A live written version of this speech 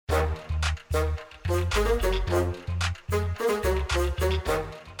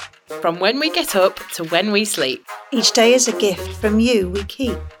From when we get up to when we sleep. Each day is a gift from you we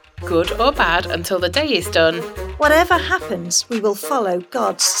keep. Good or bad until the day is done. Whatever happens, we will follow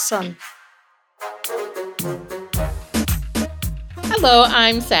God's Son. Hello,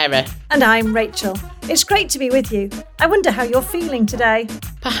 I'm Sarah. And I'm Rachel. It's great to be with you. I wonder how you're feeling today.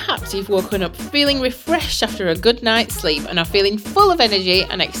 Perhaps you've woken up feeling refreshed after a good night's sleep and are feeling full of energy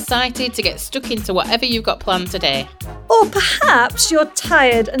and excited to get stuck into whatever you've got planned today. Or perhaps you're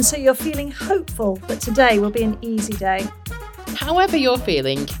tired and so you're feeling hopeful that today will be an easy day. However you're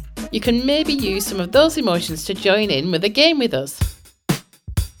feeling, you can maybe use some of those emotions to join in with a game with us.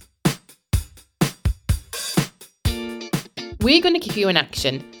 We're going to give you an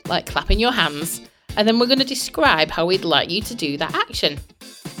action, like clapping your hands, and then we're going to describe how we'd like you to do that action.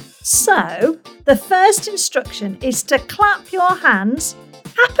 So, the first instruction is to clap your hands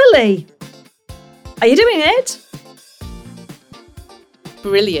happily. Are you doing it?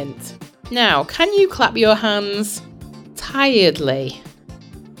 Brilliant. Now, can you clap your hands tiredly?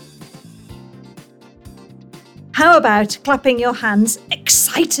 How about clapping your hands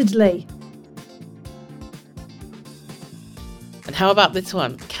excitedly? And how about this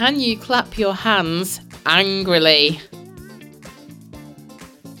one? Can you clap your hands angrily?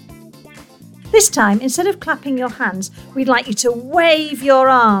 This time, instead of clapping your hands, we'd like you to wave your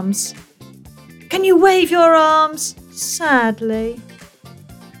arms. Can you wave your arms sadly?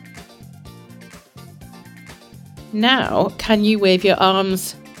 Now, can you wave your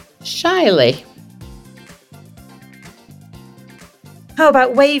arms shyly? How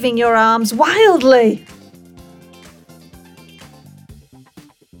about waving your arms wildly?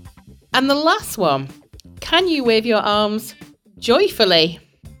 And the last one, can you wave your arms joyfully?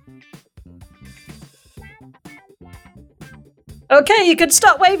 Okay, you can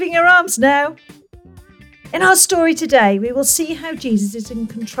stop waving your arms now. In our story today, we will see how Jesus is in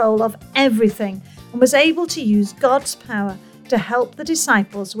control of everything and was able to use God's power to help the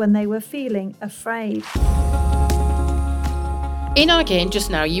disciples when they were feeling afraid. In our game just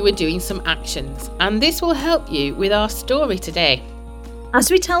now, you were doing some actions, and this will help you with our story today.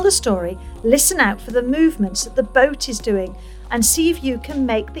 As we tell the story, listen out for the movements that the boat is doing and see if you can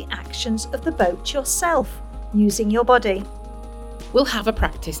make the actions of the boat yourself using your body. We'll have a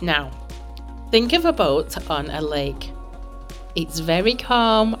practice now. Think of a boat on a lake. It's very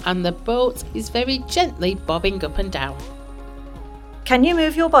calm and the boat is very gently bobbing up and down. Can you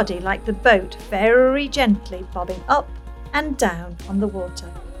move your body like the boat very gently bobbing up and down on the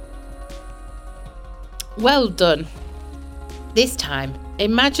water? Well done. This time,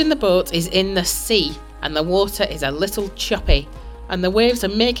 imagine the boat is in the sea and the water is a little choppy and the waves are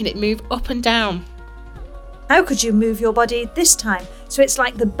making it move up and down. How could you move your body this time so it's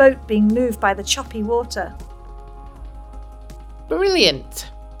like the boat being moved by the choppy water? Brilliant!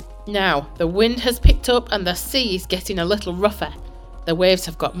 Now, the wind has picked up and the sea is getting a little rougher. The waves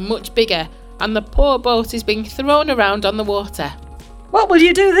have got much bigger and the poor boat is being thrown around on the water. What will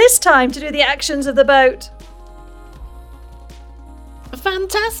you do this time to do the actions of the boat?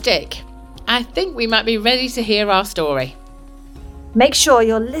 Fantastic! I think we might be ready to hear our story. Make sure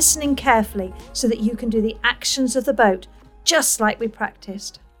you're listening carefully so that you can do the actions of the boat, just like we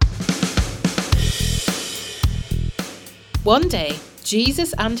practiced. One day,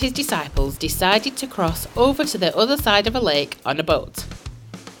 Jesus and his disciples decided to cross over to the other side of a lake on a boat.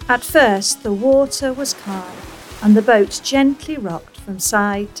 At first, the water was calm and the boat gently rocked from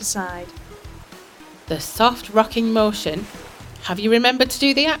side to side. The soft rocking motion, have you remembered to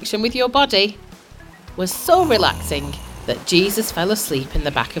do the action with your body, was so relaxing that Jesus fell asleep in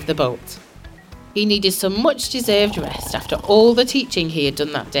the back of the boat. He needed some much deserved rest after all the teaching he had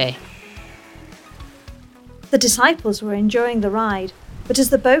done that day. The disciples were enjoying the ride, but as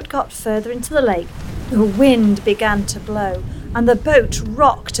the boat got further into the lake, the wind began to blow and the boat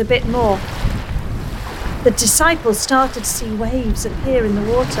rocked a bit more. The disciples started to see waves appear in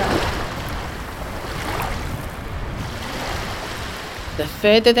the water. The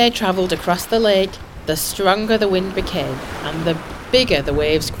further they travelled across the lake, the stronger the wind became and the bigger the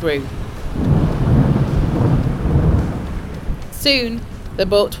waves grew. Soon, the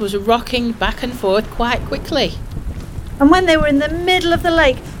boat was rocking back and forth quite quickly. And when they were in the middle of the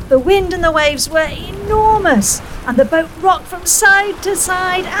lake, the wind and the waves were enormous, and the boat rocked from side to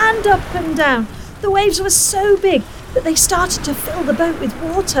side and up and down. The waves were so big that they started to fill the boat with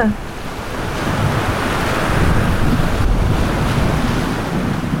water.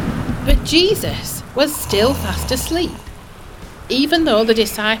 But Jesus was still fast asleep. Even though the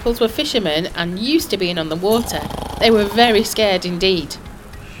disciples were fishermen and used to being on the water, they were very scared indeed.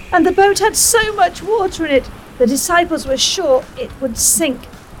 and the boat had so much water in it, the disciples were sure it would sink.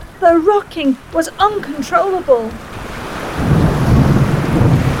 The rocking was uncontrollable.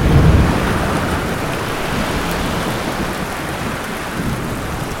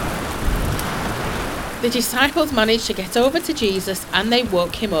 The disciples managed to get over to Jesus and they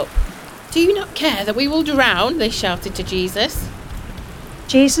woke him up. "Do you not care that we will drown?" they shouted to Jesus.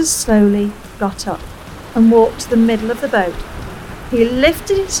 Jesus slowly got up and walked to the middle of the boat. He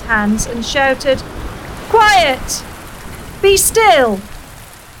lifted his hands and shouted, "Quiet! Be still!"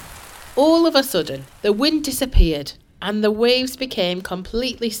 All of a sudden, the wind disappeared and the waves became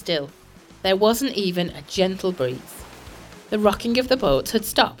completely still. There wasn't even a gentle breeze. The rocking of the boat had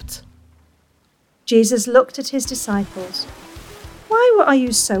stopped. Jesus looked at his disciples. "Why are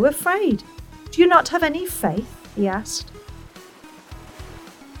you so afraid? Do you not have any faith?" he asked.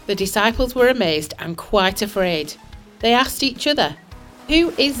 The disciples were amazed and quite afraid. They asked each other,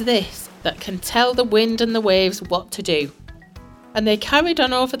 "Who is this that can tell the wind and the waves what to do?" And they carried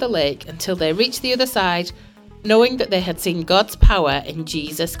on over the lake until they reached the other side, knowing that they had seen God's power in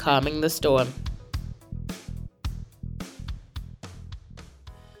Jesus calming the storm.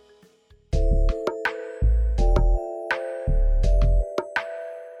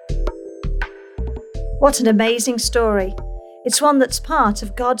 What an amazing story. It's one that's part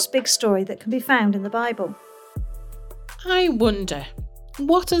of God's big story that can be found in the Bible. I wonder,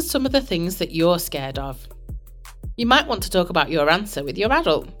 what are some of the things that you're scared of? You might want to talk about your answer with your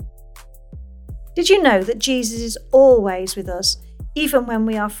adult. Did you know that Jesus is always with us, even when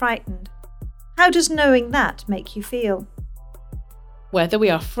we are frightened? How does knowing that make you feel? Whether we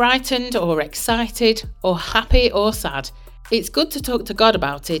are frightened or excited or happy or sad, it's good to talk to God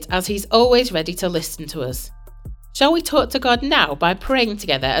about it, as He's always ready to listen to us. Shall we talk to God now by praying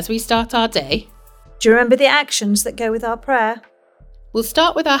together as we start our day? Do you remember the actions that go with our prayer? We'll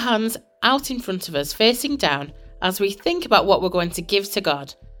start with our hands out in front of us, facing down, as we think about what we're going to give to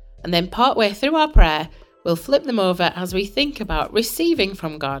God. And then partway through our prayer, we'll flip them over as we think about receiving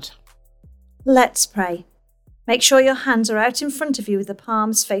from God. Let's pray. Make sure your hands are out in front of you with the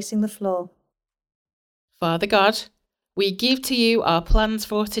palms facing the floor. Father God, we give to you our plans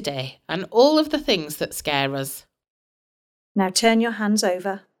for today and all of the things that scare us. Now turn your hands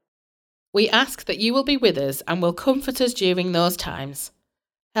over. We ask that you will be with us and will comfort us during those times.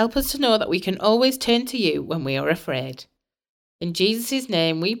 Help us to know that we can always turn to you when we are afraid. In Jesus'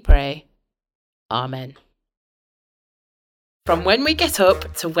 name we pray. Amen. From when we get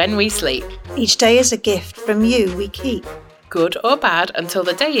up to when we sleep. Each day is a gift from you we keep. Good or bad until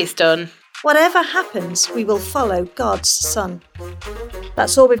the day is done. Whatever happens, we will follow God's Son.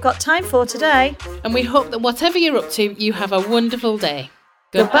 That's all we've got time for today. And we hope that whatever you're up to, you have a wonderful day.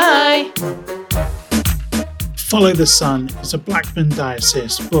 Goodbye. Follow the Sun is a Blackburn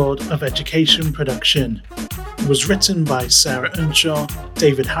Diocese Board of Education production. It was written by Sarah Earnshaw,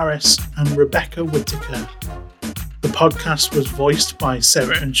 David Harris and Rebecca Whittaker. The podcast was voiced by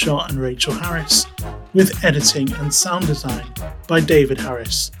Sarah Earnshaw and Rachel Harris, with editing and sound design by David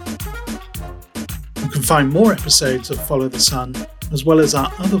Harris. You can find more episodes of Follow the Sun, as well as our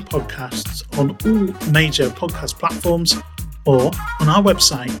other podcasts, on all major podcast platforms or on our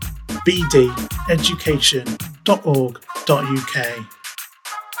website bdeducation.org.uk.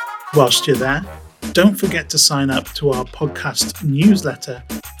 Whilst you're there, don't forget to sign up to our podcast newsletter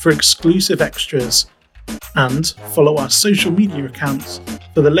for exclusive extras and follow our social media accounts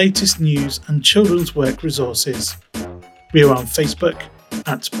for the latest news and children's work resources. We are on Facebook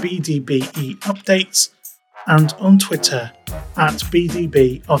at BDBE Updates and on Twitter at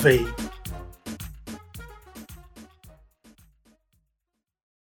BDB of E.